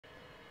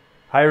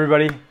Hi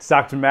everybody, it's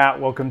Dr. Matt.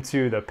 Welcome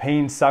to the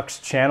Pain Sucks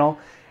channel,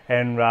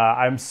 and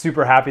I'm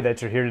super happy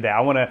that you're here today.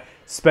 I want to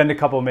spend a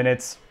couple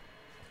minutes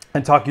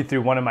and talk you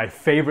through one of my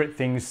favorite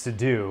things to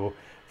do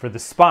for the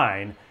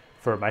spine,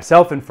 for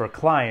myself and for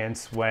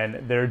clients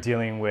when they're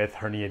dealing with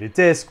herniated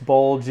disc,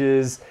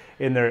 bulges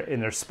in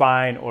their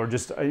spine, or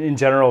just in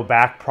general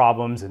back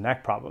problems and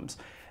neck problems.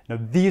 Now,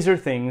 these are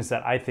things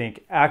that I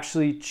think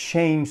actually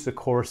change the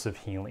course of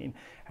healing,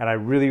 and I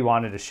really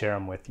wanted to share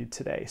them with you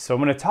today. So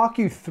I'm going to talk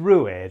you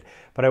through it,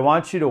 but I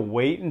want you to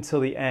wait until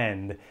the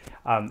end,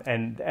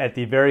 and at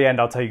the very end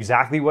I'll tell you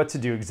exactly what to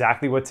do,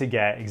 exactly what to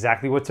get,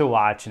 exactly what to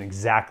watch, and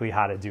exactly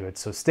how to do it.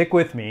 So stick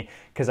with me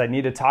because I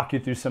need to talk you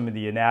through some of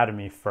the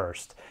anatomy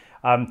first.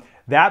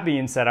 That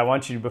being said, I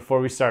want you to,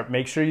 before we start,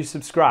 make sure you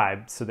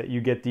subscribe so that you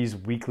get these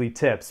weekly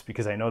tips,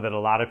 because I know that a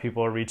lot of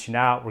people are reaching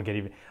out.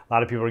 A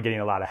lot of people are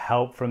getting a lot of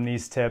help from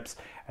these tips,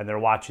 and they're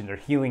watching their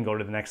healing go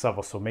to the next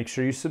level. So make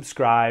sure you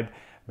subscribe.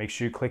 Make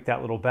sure you click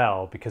that little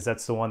bell, because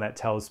that's the one that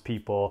tells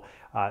people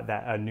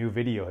that a new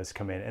video has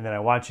come in. And then I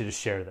want you to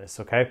share this,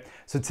 okay?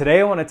 So today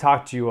I want to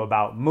talk to you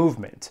about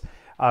movement,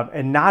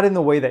 and not in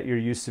the way that you're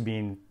used to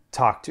being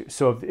talked to.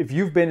 So if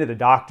you've been to the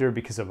doctor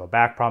because of a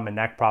back problem, a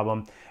neck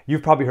problem,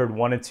 you've probably heard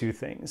one of two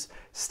things: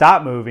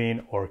 stop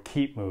moving or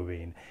keep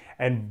moving.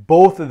 And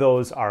both of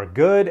those are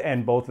good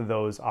and both of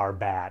those are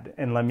bad.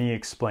 And let me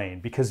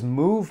explain, because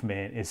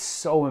movement is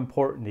so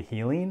important to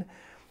healing.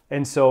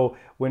 And so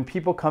when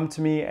people come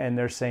to me and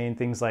they're saying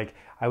things like,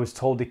 I was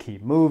told to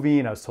keep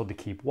moving, I was told to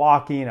keep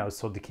walking, I was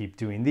told to keep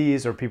doing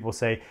these, or people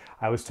say,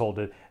 I was told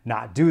to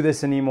not do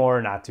this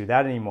anymore, not do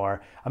that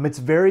anymore, it's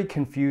very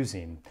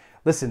confusing.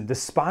 Listen, the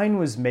spine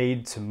was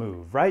made to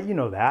move, right? You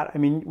know that. I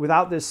mean,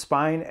 without this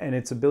spine and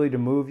its ability to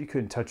move, you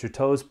couldn't touch your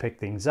toes, pick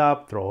things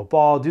up, throw a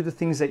ball, do the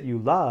things that you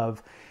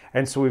love.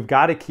 And so we've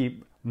got to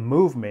keep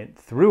movement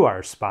through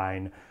our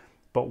spine.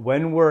 But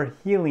when we're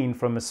healing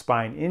from a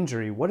spine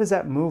injury, what does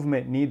that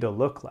movement need to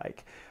look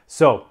like?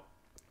 So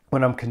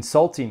when I'm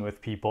consulting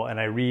with people and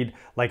I read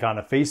like on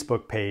a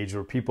Facebook page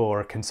where people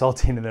are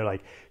consulting and they're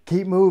like,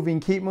 keep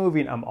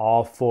moving, I'm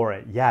all for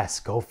it.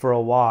 Yes, go for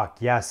a walk.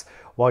 Yes,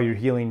 while you're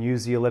healing,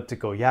 use the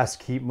elliptical. Yes,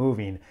 keep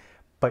moving.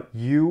 But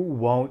you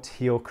won't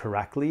heal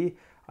correctly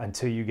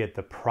until you get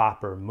the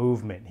proper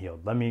movement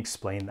healed. Let me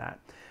explain that.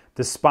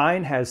 The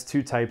spine has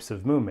two types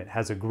of movement. It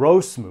has a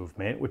gross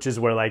movement, which is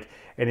where like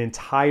an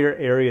entire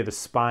area of the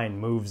spine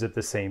moves at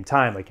the same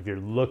time. Like if you're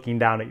looking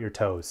down at your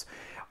toes,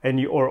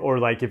 and or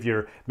like if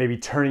you're maybe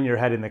turning your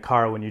head in the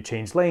car when you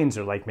change lanes,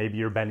 or like maybe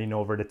you're bending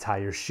over to tie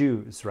your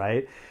shoes,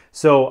 right?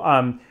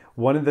 So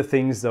one of the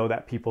things though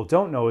that people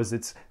don't know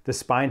is the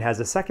spine has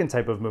a second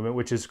type of movement,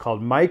 which is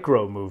called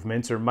micro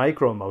movements, or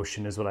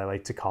micromotion is what I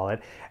like to call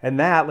it. And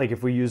that, like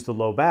if we use the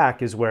low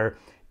back, is where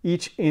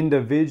each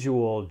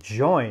individual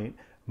joint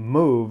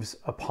moves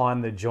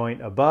upon the joint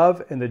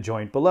above and the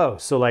joint below.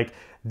 So like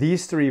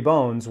these three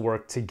bones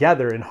work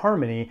together in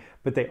harmony,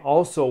 but they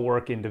also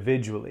work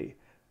individually.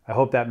 I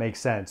hope that makes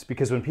sense,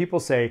 because when people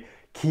say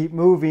keep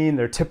moving,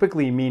 they're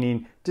typically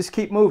meaning just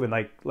keep moving,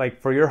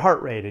 like for your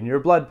heart rate and your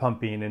blood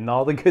pumping and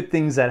all the good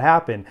things that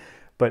happen.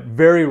 But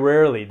very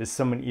rarely does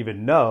someone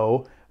even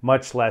know,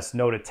 much less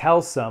know to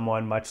tell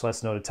someone, much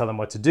less know to tell them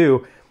what to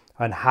do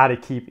on how to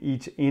keep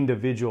each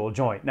individual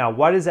joint. Now,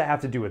 what does that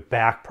have to do with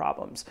back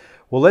problems?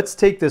 Well, let's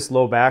take this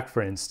low back,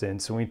 for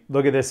instance, and we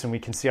look at this and we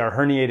can see our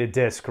herniated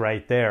disc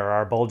right there,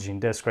 our bulging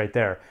disc right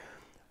there.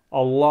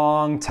 A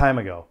long time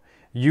ago,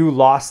 you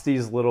lost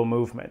these little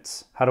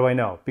movements. How do I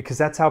know? Because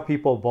that's how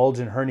people bulge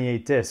and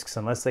herniate discs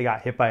unless they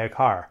got hit by a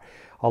car.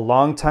 A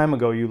long time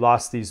ago, you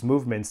lost these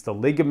movements. The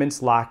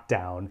ligaments locked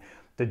down.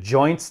 The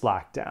joints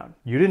locked down.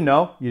 You didn't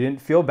know. You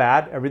didn't feel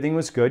bad. Everything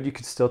was good. You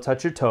could still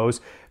touch your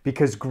toes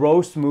because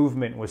gross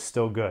movement was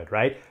still good,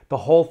 right? The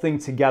whole thing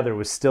together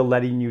was still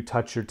letting you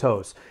touch your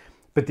toes.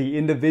 But the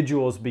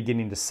individual is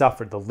beginning to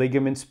suffer. The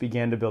ligaments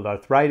began to build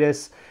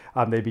arthritis.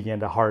 They began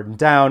to harden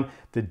down.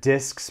 The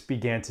discs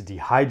began to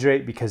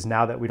dehydrate, because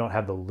now that we don't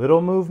have the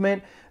little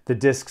movement, the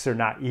discs are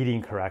not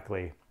eating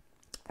correctly.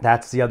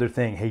 That's the other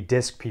thing. Hey,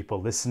 disc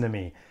people, listen to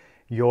me.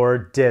 Your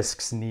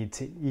discs need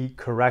to eat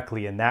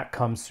correctly, and that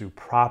comes through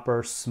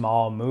proper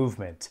small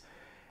movement.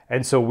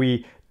 And so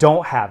we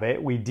don't have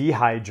it. We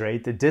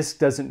dehydrate. The disc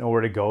doesn't know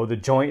where to go. The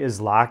joint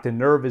is locked. The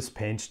nerve is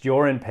pinched.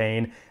 You're in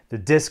pain. The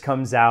disc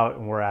comes out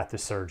and we're at the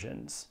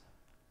surgeon's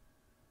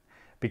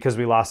because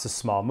we lost a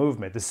small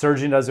movement. The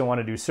surgeon doesn't want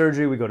to do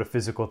surgery. We go to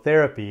physical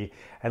therapy.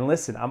 And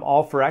listen, I'm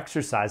all for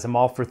exercise. I'm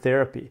all for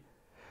therapy.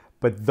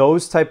 But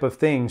those type of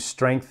things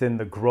strengthen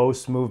the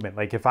gross movement.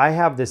 Like if I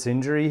have this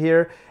injury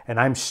here and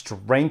I'm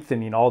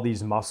strengthening all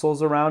these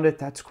muscles around it,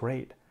 that's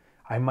great.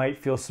 I might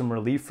feel some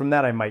relief from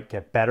that. I might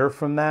get better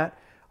from that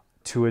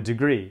to a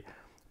degree.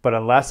 But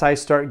unless I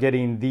start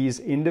getting these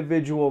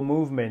individual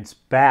movements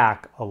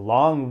back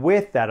along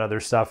with that other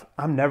stuff,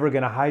 I'm never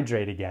going to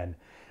hydrate again.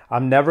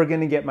 I'm never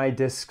going to get my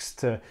discs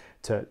to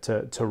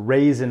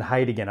raise in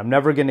height again. I'm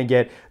never going to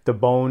get the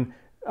bone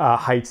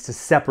heights to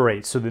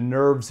separate so the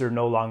nerves are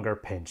no longer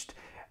pinched.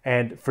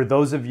 And for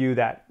those of you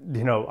that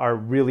are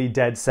really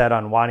dead set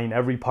on wanting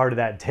every part of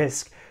that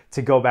disc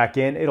to go back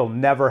in. It'll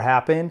never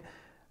happen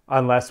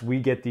unless we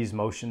get these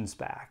motions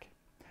back.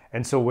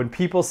 And so when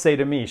people say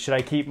to me, should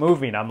I keep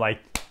moving? I'm like,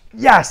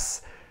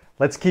 yes,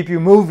 let's keep you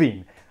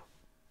moving.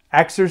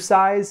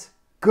 Exercise,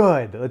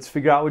 good. Let's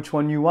figure out which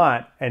one you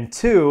want. And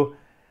 2,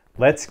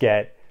 let's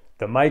get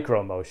the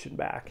micromotion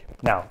back.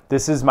 Now,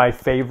 this is my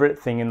favorite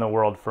thing in the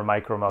world for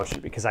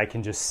micromotion because I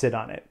can just sit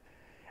on it.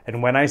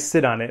 And when I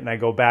sit on it and I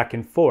go back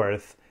and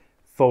forth,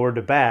 forward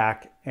to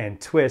back, and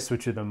twist,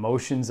 which are the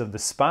motions of the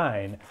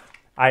spine,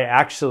 I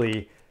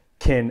actually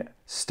can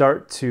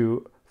start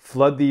to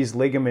flood these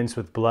ligaments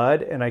with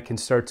blood, and I can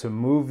start to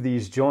move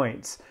these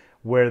joints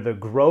where the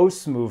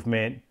gross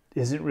movement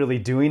isn't really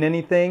doing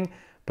anything,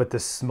 but the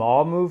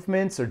small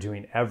movements are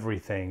doing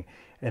everything.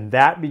 And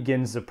that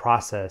begins the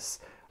process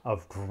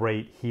of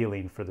great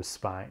healing for the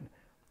spine.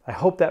 I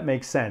hope that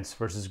makes sense,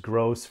 versus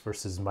gross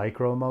versus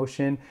micro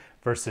motion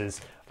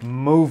versus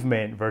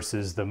movement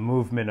versus the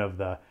movement of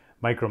the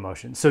micro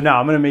motion. So now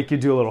I'm going to make you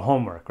do a little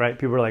homework, right?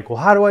 People are like, well,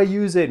 how do I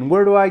use it? And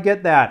where do I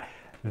get that?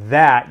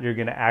 That you're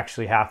going to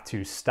actually have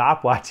to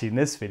stop watching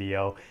this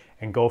video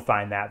and go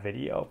find that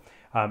video.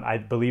 I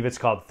believe it's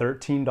called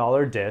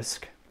 $13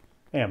 disc,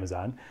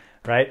 Amazon,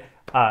 right?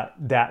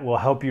 That will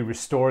help you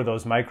restore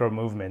those micro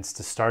movements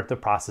to start the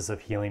process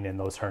of healing in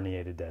those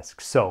herniated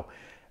discs. So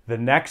the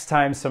next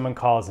time someone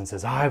calls and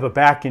says, oh, I have a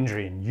back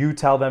injury, and you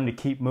tell them to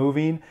keep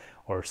moving,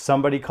 or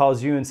somebody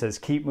calls you and says,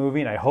 keep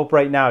moving, I hope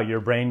right now your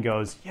brain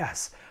goes,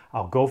 yes,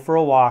 I'll go for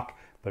a walk,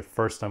 but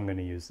first I'm going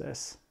to use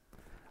this.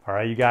 All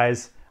right, you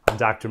guys, I'm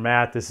Dr.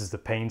 Matt. This is the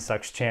Pain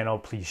Sucks channel.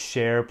 Please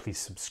share, please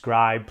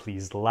subscribe,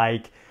 please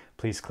like,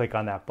 please click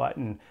on that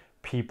button.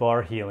 People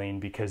are healing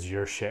because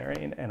you're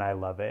sharing, and I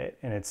love it,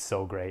 and it's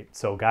so great.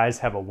 So guys,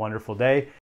 have a wonderful day.